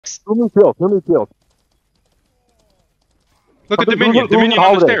Who needs heals? Who needs heals? Look at Dominion. Dominion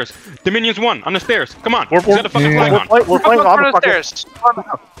on the stairs. Dominion's one on the stairs. Come on. We're got a fucking flag on. We're playing on the stairs.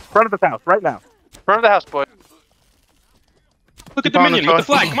 Front of the house, right now. Front of the house, boy. Look at Dominion with the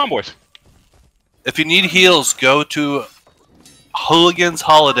flag. Come on, boys. If you need heals, go to Hooligan's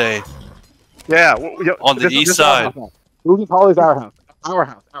Holiday. Yeah. On the east side. Hooligan's Holiday is our house. Our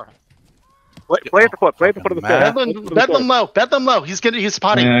house. Play at the foot. Play at the foot of the stairs. Bet them low. Bet them low. He's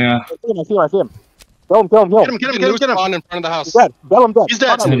spotting. Yeah. I see him. Kill him. Get him. In front of the house. He's dead. Bell him dead. He's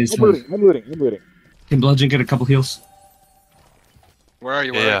dead. I'm looting. Can Bludgeon get a couple heals? Where are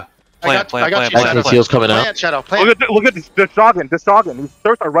you? Yeah. I got Plant. Heals coming out. Plant, Shadow. Look at this jogging. These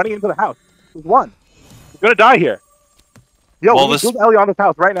thirsts are running into the house. There's one. He's gonna die here. Yo, well, we need Ellie on this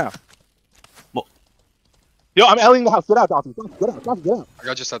house right now. Well, yo, I'm Ellieing the house. Get out, Dawson. Get out. I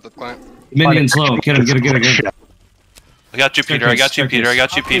got you set the plant. Minion's low. Get him. I got you, Peter. I got you, Peter.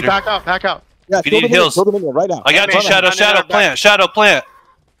 Back out. Yeah, If you need heals, right now. I got you, Shadow Plant.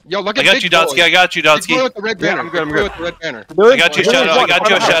 Yo, look at I got you, Dotsky. I got you, Dotsky. With the red banner. I'm good. With the red banner. I got you, Shadow. I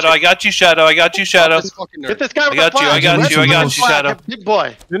got you, Shadow. Get this guy. I got you, Shadow. Big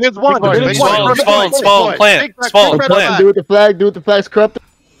boy. There's one. Spawn, Plant. Do with the flag's corrupted.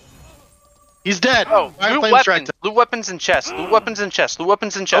 He's dead. Oh, loot weapons in chest.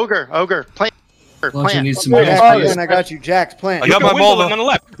 Ogre. Plant. I got you, Jax. Plant. I got my Molva on the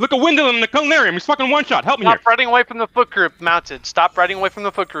left. Look at Wendell in the Culinarium. He's fucking one shot. Help me here. Stop riding away from the foot group. Mounted. Stop riding away from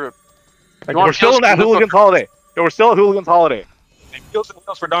the foot group. We're still in that Hooligan's Holiday. We're still at Hooligan's Holiday. Heals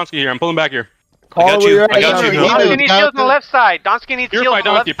for Donsky here. I'm pulling back here. I got you. Donsky needs heals on the left side. Donsky needs heals on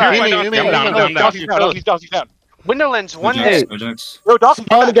the left side. I'm down. Windowlands, one hit. Yo, Donsky,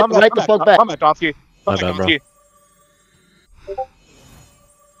 come at Donsky. Bro.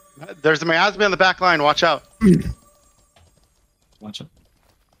 There's a miasma on the back line. Watch out.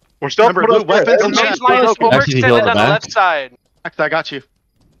 We're still loot weapons. Maze line is overextended on the left side. I got you.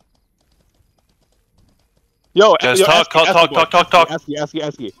 Yo, just talk.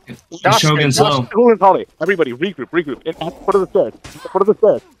 Aski. Shogun's low. Hooligan's Holiday. Everybody, regroup. At the foot of the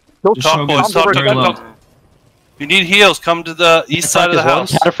stairs. Talk, boys. Talk. You need heals. Come to the east side of the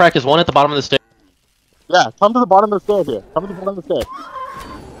house. Cataphractic is one at the bottom of the stairs. Yeah, come to the bottom of the stairs here. Come to the bottom of the stairs.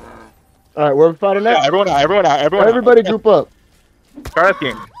 Alright, we're fighting now. Yeah, everyone out. Everybody group up. Start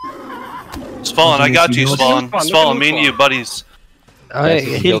asking. Spawn, I got you, Spawn. Me and you, buddies.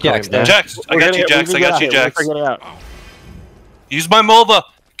 Heal Jax. Jax, I got you, Jax. Use my Molva.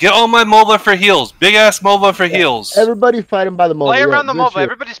 Get all my Molva for heals. Big ass Molva for heals. Everybody fighting by the Molva. Play around the Molva.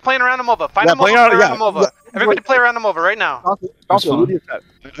 Everybody's playing around the Molva. Find a Molva, play around the Molva. Everybody play around the Molva right now. I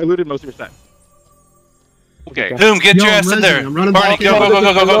looted most of your set. Okay. Boom, get your ass in there. Barney,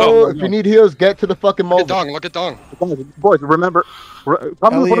 go. If you need heals, get to the fucking Molva. Look at Dong. Boys, remember,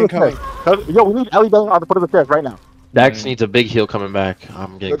 come to the foot of the stairs. Yo, we need Ellie Bang on the foot of the stairs right now. Dax needs a big heal coming back.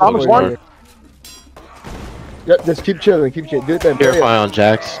 I'm getting close. Yep, just keep chilling. Do it then. Purify on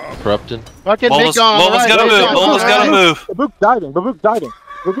Jax. Corrupted. Molva's gotta move. Babook's diving. Babook's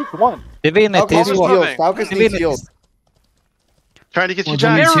one. Trying to get you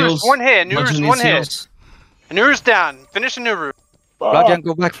down. Nurus, one hit. Nurus down. Finish the Nurus. Bludgeon,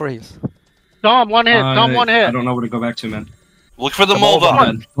 go back for heals. Dom, one hit. I don't know where to go back to, man. Look for the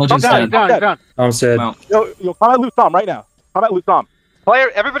Molva. Bludgeon's dead. I'm sad. Yo, come at loot Tom right now.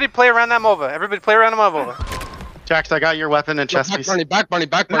 Everybody play around that Molva. Jax, I got your weapon and chest piece. Back, Barney.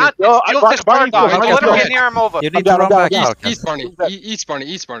 Yo, Let him get near our Molva. You need to run back out. East, Barney.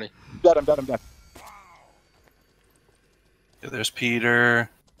 I'm dead. Yeah, there's Peter.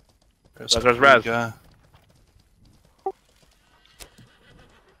 There's Raz.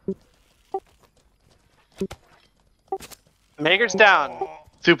 Mager's down.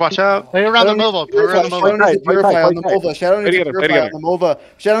 Soup, watch out. Play around the Molva. Shadow needs to purify on the Molva.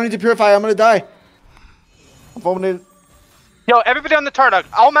 Shadow needs to purify. I'm gonna die. I'm fulminated. Yo, everybody on the Tardog.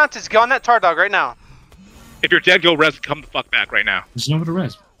 All mountains, go on that Tardog right now. If you're dead, go res. Come the fuck back right now. There's nowhere to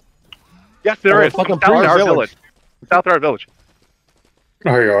res. Yes, there is. South of our village. South of our village.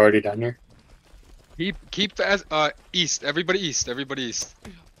 Oh, you're already down here. Keep the east. Everybody east.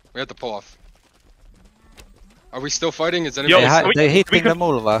 We have to pull off. Are we still fighting? Is anybody? They hitting the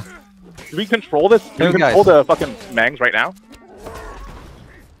Molva. Do we control this? Do we control the fucking Mangs right now?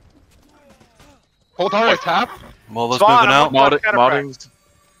 Hold hard, tap. Molva's moving out. Moddings.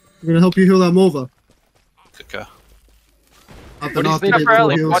 We're gonna help you heal that Molva. Okay.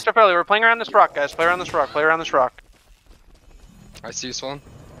 Watch up early. We're playing around this rock, guys. Play around this rock. I see you, Swan.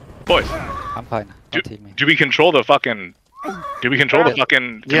 Boys. I'm fine. Do we control the fucking... Yeah,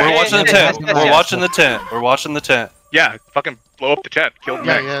 we're watching the tent. We're watching the tent. Yeah, fucking blow up the jet. Kill the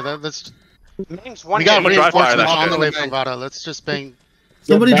Yeah, mech. yeah, that's... Ming's one We got hit. reinforcements that on the shit. way from Vada. Let's just bang...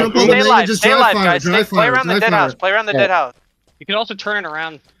 Somebody jump on the Stay main alive, and just stay dry alive, fire, guys. dry Play fire, around the dry dead fire. house. Play around the dead house. You can also turn it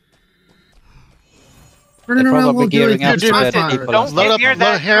around. Turning They're around probably won't do gearing anything, up just to dry the fire. people. Don't Load get up, near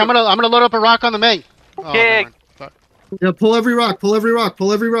that. here, I'm gonna load up a rock on the main. Oh, Kick. never mind. Fuck. Yeah, pull every rock, pull every rock,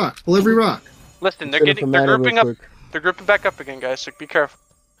 pull every rock, pull every rock. Listen, they're grouping up. They're grouping back up again, guys. So be careful.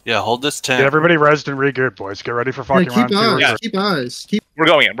 Yeah, hold this Get 10. everybody rezzed and re-geared, boys. Get ready for Yeah, fucking round keep 2. eyes, Yeah. keep eyes, keep. We're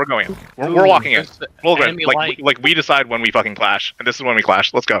going in. We're going in. We're walking in. We'll go. enemy Like we decide when we fucking clash, and this is when we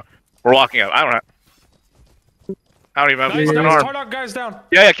clash. Let's go. We're walking out. I don't even have an arm. Tardock guys down.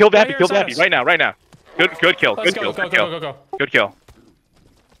 Yeah, kill Right Dappy. here, Kill side Dappy us. right now. Right now. Good kill. Let's Good go, kill. go, Good go, kill. go, go. Good kill.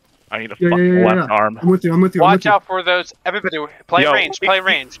 I need a Yeah, fucking yeah, left yeah. arm. I'm with you, I'm with you, I'm Watch with you. out for those. Everybody, play Yo, range. Play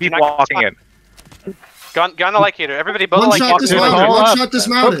range. Keep Do not get walking spotted. in. Go on the light gator. Everybody, build a One light shot gator. dismounted, Ball one up. shot Foot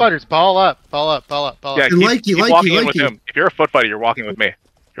dismounted. fighters, ball up, ball up, ball up, ball up. Yeah, And keep likey, walking in with likey. him. If you're a foot fighter, you're walking with me.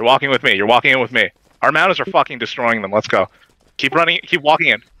 You're walking with me. You're walking in with me. Our mounties are fucking destroying them. Let's go. Keep running. Keep walking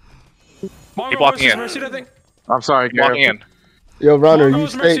in. Mongo walking versus in. Mercy, I think. I'm sorry, Keep walking in. Yo, runner, Mongo you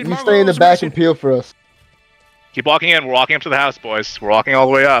is stay, mercy, you Mongo stay in the is back mercy. and peel for us. Keep walking in. We're walking up to the house, boys. We're walking all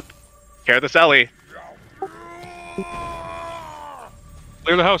the way up. Carry this Ellie.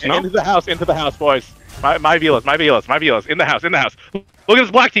 Clear the house, no? Into the house, boys. My Vilas. In the house. Look at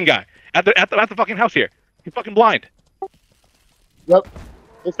this black team guy at the fucking house here. He's fucking blind. Yep.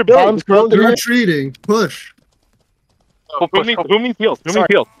 Mr. Billy. Bombs corrupted. They're retreating, push. Who needs heals? Who needs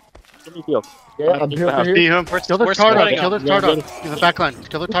heals? Yeah, I'm here for See here. him. Kill the we're Tardock. splitting Kill the up. Tardock. In the back line.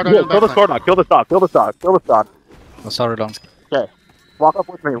 Kill the Tardock in Kill the the back line. Sordog. Kill the stock. Oh, sorry, Lonsky. Walk up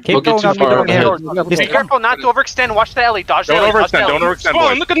with me. Keep going on, keep going here. Be careful not to overextend. Watch the Ellie. Dodge the Don't Ellie. Dodge the overextend. Ellie. Don't overextend, Spawn,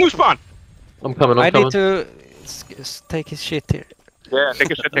 boys. look at new spawn. I'm coming. I need to take his shit here. Yeah,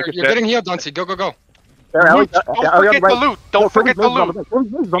 take a shit. You're getting healed, Duncy. Go, go, go. Don't forget the loot. Don't forget the loot.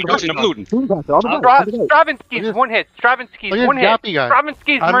 I'm looting. Stravinsky's one hit. Stravinsky's Look at one hit. Dappy guy.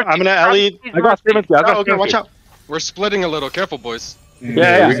 Stravinsky's mercy. I'm gonna Ellie. I got Stravinsky. Okay, watch out. We're splitting a little. Careful, boys.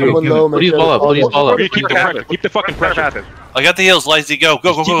 Yeah. Someone low, make Please sure ball up, it's all please good. ball up. Keep the pressure. Keep the fucking pressure. I got the heals, Lazy. Go,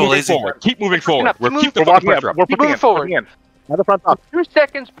 go, go, Keep go, moving Lazy. forward. Keep moving forward. Keep Keep the We're fucking walking pressure up. up. We're Keep pushing moving in. forward. Pushing in. At the front top. 2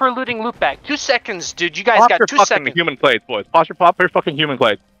 seconds per looting loot bag. 2 seconds, dude. You guys Pop got your 2 fucking seconds. human plates, boys. Pop your fucking human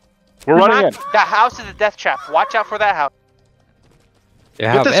plates. We're running in. The house is a death trap. Watch out for that house. You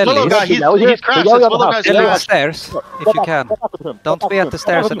have Get this willow guy. Ellie. He's crashed. This willow guy's Ellie the crashed. stairs, if you can. Don't be at the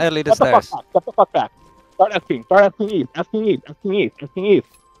stairs and Ellie the stairs. Get the fuck back. Start asking east.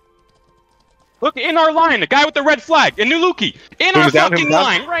 Look, in our line, the guy with the red flag, in Nuluki. In our fucking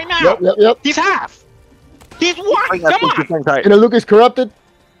line, right now. Yep. He's half. He's one. Come on. And Luke is corrupted.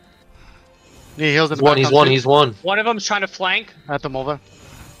 He heals in the back. He's one. One of them's trying to flank. At the Mulva.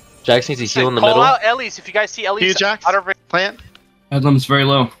 Jax needs to heal in the Call middle. out Ellie's if you guys see Ellie's Huge Jax. out of range. Plant. Headlam's very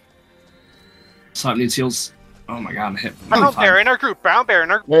low. Slap needs heals. Oh my god, I'm hit. Brown bear in our group. Brown bear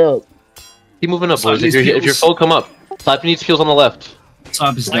in our group. Yeah. Keep moving up, Slap boys. needs If you're heals. full, come up. Slap needs heals on the left.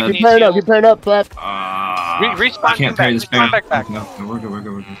 Slap is dead. Keep pairing up, Flap. Respawn. I can't carry this Respawn back. back. No, we're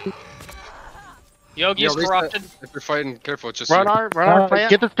good. Yogi is corrupted. If you're fighting, careful. It's just Run you. our plant.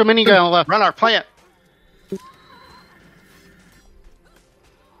 Get this Dominion guy on the left. Run our plant.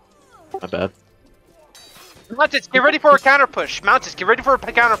 My bad. Mountains, get ready for a counter push. Mountains, get ready for a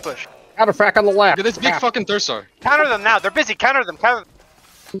counter push. Counter frack on the left. Look at this big fucking Thursar. Counter them now. They're busy. Counter them.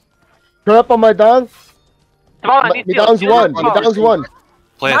 Turn up on my Don. Spawn, I need My heals. Don's Heal one. them. My Don's one.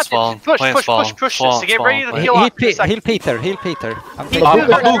 Plants falling. Push. Plants falling. So get ready to heal Heal off. Peter, heal Peter. I'm Heal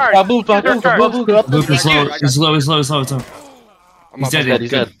taking Babu, Babu. Luke is low. He's low. He's low. He's dead.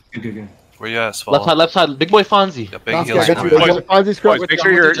 He's dead. Good. Where you at, Swallow? Left side. Big boy Fonzie. Got big I heals. got you. Fonzie's Boys, corrupted. make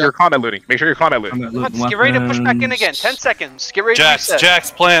sure you're combat looting. Mountains, get ready to push back in again. 10 seconds. Get ready to reset. Jax,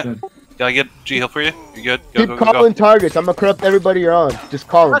 plant. Can I get G heal for you? You good? Go, Keep go, go, calling go. targets. I'm gonna corrupt everybody you're on. Just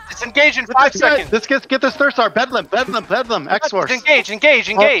call them. Mountains, engage in 5 seconds. Let's get this Thursar. Bedlam. X-Force.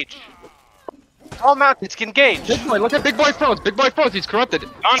 Engage. All mountains, engage. Big boy, look at Big Boy froze. Big Boy froze. He's corrupted.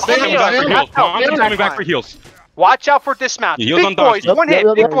 Don's coming back for heals. Don's coming back for heals. Watch out for dismount. He heals on Big boys, Dodge. one hit.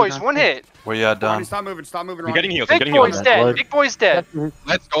 Yep. Big boys, one hit. Where you at, Don? Stop moving, I'm getting heals. Big boy's dead. Big boy's dead.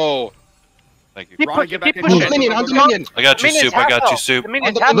 Let's go. Thank you. Keep Ronnie, pushing. get back Keep in. pushing. Dominion, on Dominion. I got you, Soup. I got you, Soup.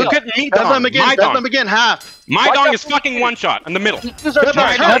 Dominion's On half the- Look health. at me, Bedlam Don. again. My Bedlam Don. again. Half. My Watch Dong out is for- fucking one shot in the middle. EQs are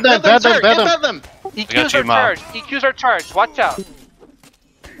Bedlam. charged. Bedlam. EQs are you, Mom. charged. EQs are charged. Watch out.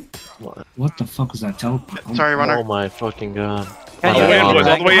 What the fuck was that teleport? Sorry, Oh runner. my fucking god. Can All the you way in, heal boys,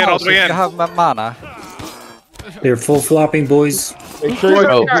 the all the way in, all the way house in. if you have mana? They're full flopping, boys. Make sure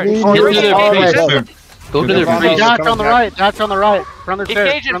Oh. you Charged. need Get ready to to all engage. right. Go to their Devon, freeze. Jack's on the right.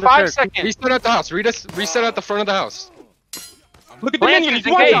 Engage in 5 seconds. Reset at the house. Reset at the front of the house. Look at the Lance minion. is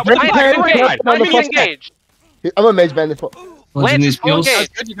He's one shot. engaged. Lance is engaged. I'm a mage band. Lance is full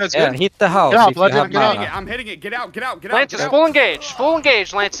engaged. Good, you guys Yeah, good? hit the house. Get off, if you let have him get out. mana. I'm hitting it. Get out. Get out. Get out. Lance is full engaged. Full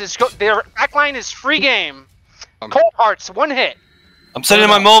engaged. Lance is their backline is free game. Cold hearts, 1 hit. I'm sending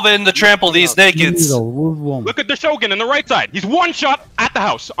my Mulva in to trample these nakeds. Look at the Shogun on the right side. He's one shot at the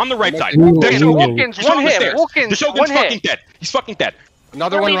house on the right side. Wilkins, He's on 1 the hit. stairs. Wilkins, The Shogun's 1 fucking hit. dead. He's fucking dead.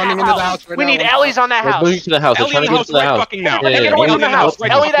 Another one running into the house right We now. need Ellie's on that We're house. moving to the house. We're Ellie trying in to the get house to the right house. fucking now. Yeah, yeah, Everyone yeah. in the house.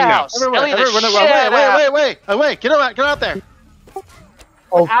 Right Ellie the fucking now. house. Ellie the shit Wait. Get out there.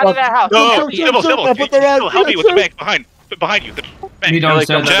 out of that house. No, Civil, help me with the bank behind you. The bank. Me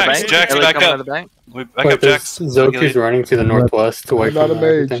downstairs. Jax, back up. Back up, Jax. Zoki's running to the northwest away from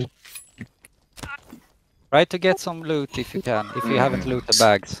everything. Try to get some loot if you can, if you haven't looted the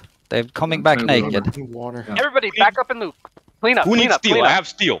bags. They're coming back naked. Everybody back up and loot. Clean up. Who needs steel? I have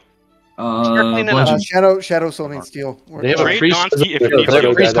steel. Shadow still needs steel. They have a Trade priest. Donski if you They're need gonna to.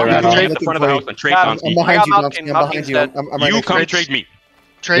 go gather around. Trade at the front of the house and trade I'm Donski. behind you, Malkin, Domsky. I'm behind you. I'm right You next to come you. trade me.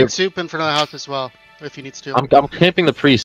 Trade soup in front of the house as well, if you need steel. I'm camping the priest.